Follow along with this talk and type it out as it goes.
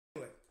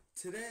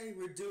Today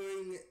we're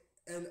doing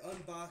an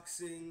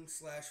unboxing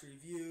 /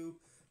 review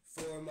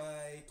for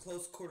my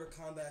close quarter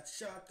combat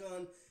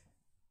shotgun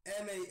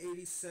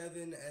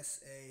MA87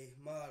 SA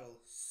model,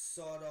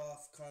 sawed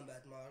off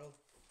combat model.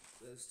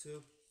 Those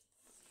two.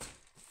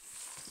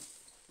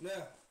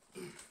 Now,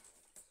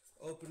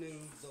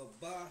 opening the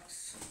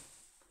box,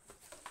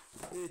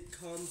 it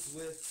comes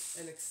with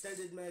an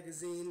extended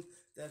magazine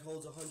that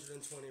holds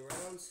 120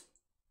 rounds,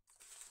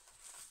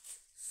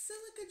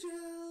 silica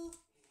gel,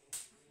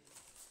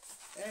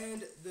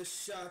 and the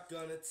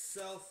shotgun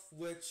itself,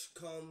 which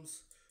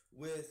comes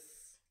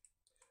with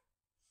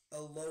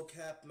a low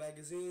cap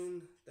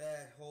magazine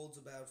that holds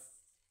about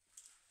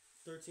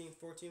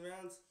 13-14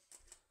 rounds.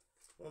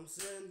 Comes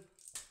in,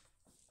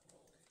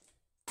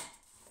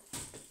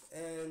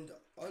 and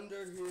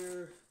under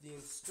here the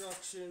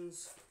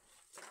instructions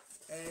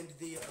and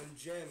the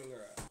unjamming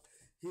route.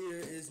 Here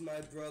is my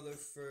brother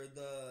for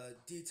the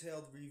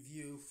detailed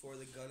review for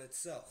the gun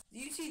itself. The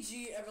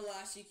UTG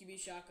CQB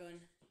shotgun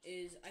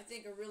is, I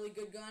think, a really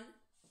good gun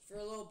for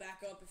a little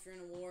backup if you're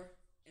in a war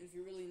and if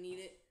you really need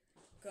it,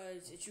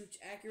 because it shoots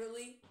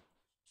accurately,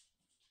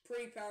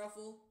 pretty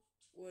powerful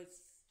with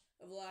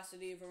a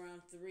velocity of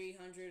around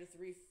 300 to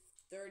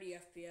 330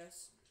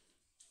 FPS,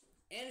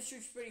 and it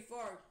shoots pretty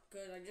far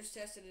because I just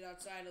tested it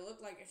outside. It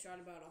looked like it shot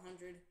about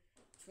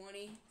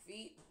 120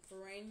 feet for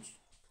range.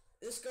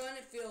 This gun,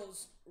 it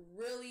feels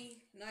really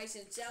nice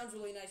and sounds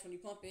really nice when you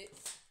pump it,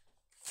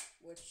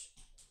 which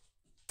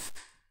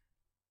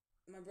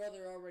my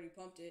brother already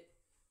pumped it,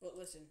 but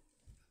listen.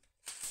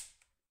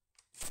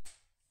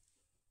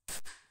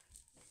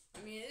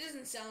 I mean, it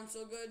doesn't sound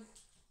so good.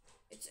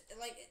 It's an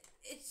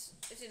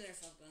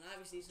airsoft gun.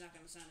 Obviously, it's not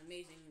going to sound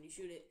amazing when you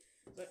shoot it.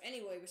 But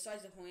anyway,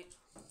 besides the point,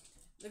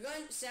 the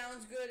gun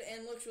sounds good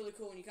and looks really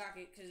cool when you cock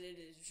it because it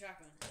is a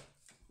shotgun.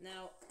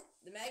 Now,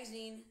 the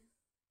magazine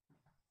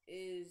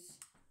is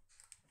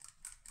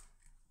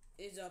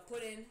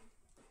put in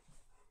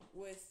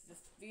with the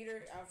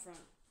feeder out front.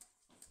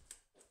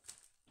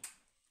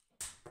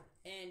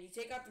 And you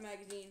take out the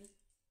magazine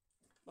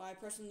by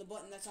pressing the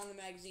button that's on the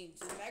magazine.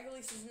 So the mag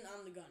release isn't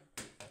on the gun.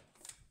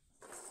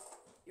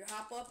 Your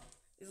hop up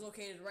is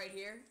located right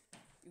here.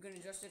 You can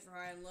adjust it for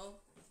high and low.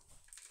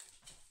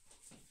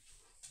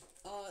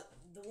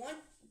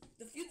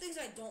 The few things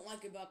I don't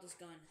like about this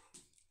gun,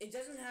 it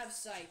doesn't have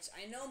sights.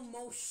 I know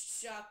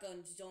most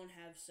shotguns don't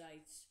have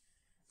sights,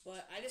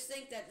 but I just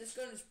think that this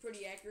gun is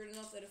pretty accurate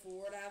enough that if it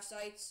were to have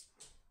sights,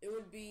 it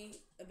would be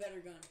a better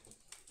gun.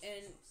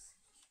 And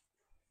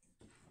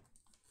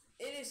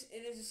it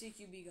is a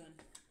CQB gun,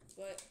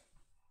 but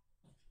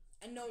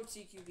I know it's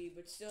CQB,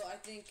 but still, I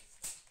think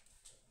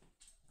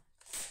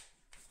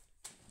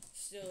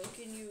it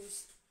can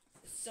use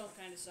some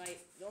kind of sight.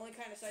 The only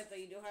kind of sight that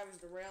you do have is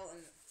the rail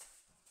and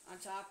on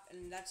top,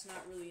 and that's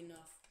not really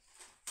enough.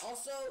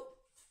 Also,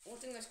 one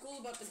thing that's cool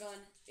about the gun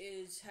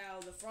is how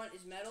the front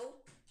is metal,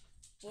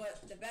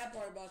 but the bad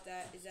part about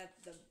that is that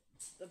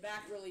the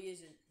back really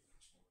isn't.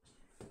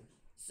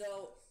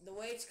 So the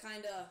way it's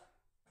kind of,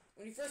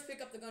 when you first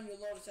pick up the gun, you'll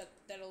notice that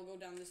it'll go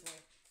down this way.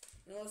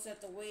 You'll notice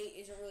that the weight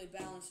isn't really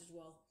balanced as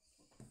well.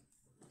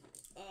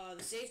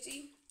 The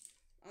safety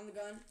on the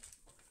gun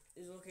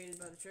is located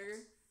by the trigger.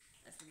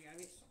 That's pretty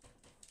obvious.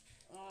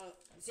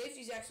 The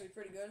safety is actually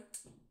pretty good.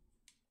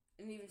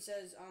 And it even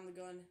says on the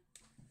gun,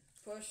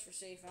 push for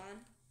safe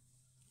on.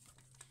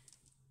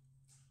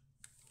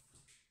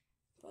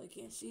 Probably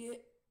can't see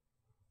it,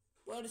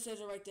 but it says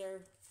it right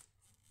there,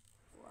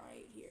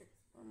 right here,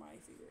 where my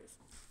finger is.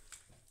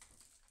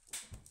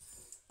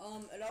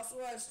 It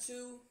also has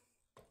two,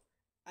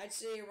 I'd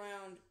say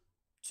around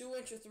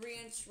 2-inch or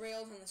 3-inch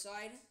rails on the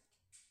side.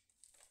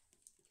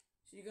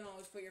 So you can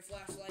always put your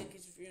flashlight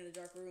because if you're in a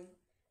dark room.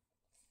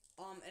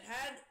 It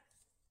had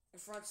a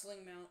front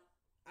sling mount.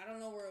 I don't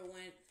know where it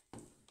went.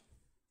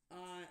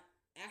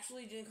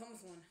 Actually, it didn't come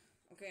with one.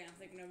 Okay, I'm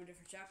thinking of a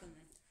different shotgun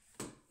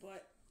then.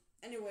 But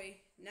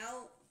anyway,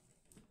 now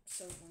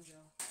silicone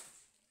gel.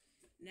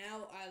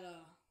 Now I'd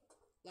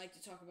like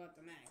to talk about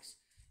the mags.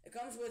 It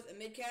comes with a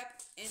mid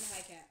cap and a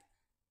high cap.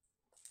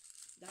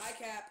 The high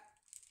cap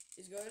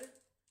is good,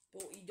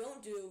 but what you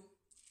don't do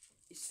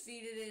is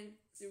feed it in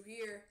through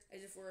here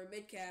as if we're a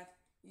mid cap.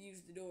 You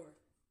use the door.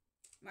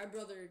 My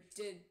brother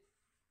did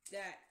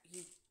that.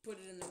 He put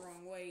it in the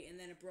wrong way and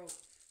then it broke.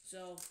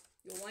 So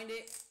you'll wind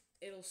it.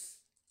 It's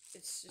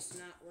just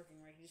not working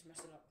right. He just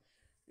messed it up.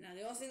 Now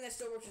the only thing that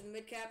still works is the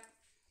mid cap.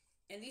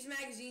 And these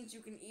magazines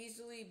you can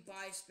easily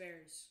buy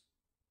spares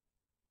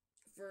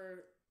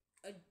for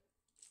a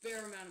fair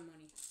amount of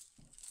money.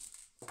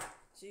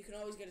 So you can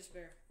always get a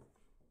spare.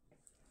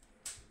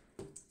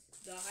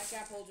 The high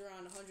cap holds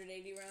around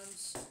 180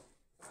 rounds.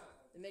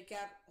 The mid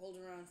cap holds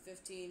around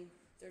 13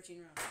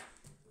 rounds.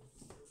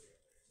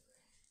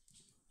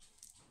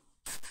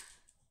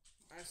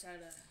 I just had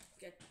to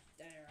get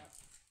that air out.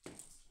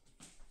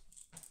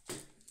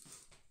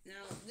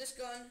 Now, this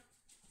gun,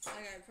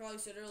 like I probably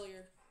said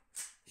earlier,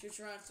 shoots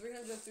around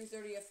 300 to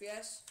 330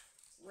 FPS.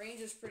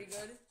 Range is pretty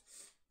good.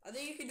 I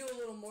think you can do a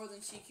little more than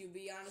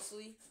CQB,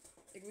 honestly.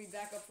 It can be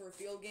backup for a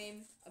field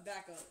game, a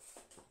backup,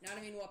 not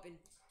a main weapon,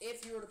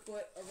 if you were to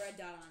put a red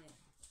dot on it.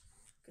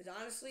 Because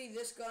honestly,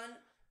 this gun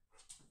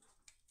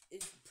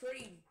is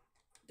pretty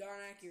darn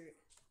accurate.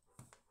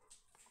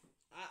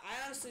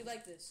 I honestly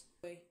like this.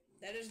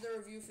 That is the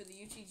review for the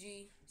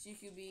UTG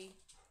CQB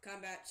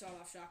Combat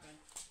Sawed-Off Shotgun.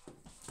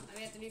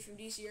 I'm Anthony from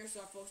DC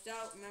Airsoft Post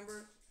out.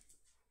 Remember,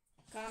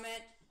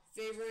 comment,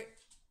 favorite,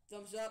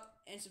 thumbs up,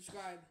 and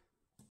subscribe.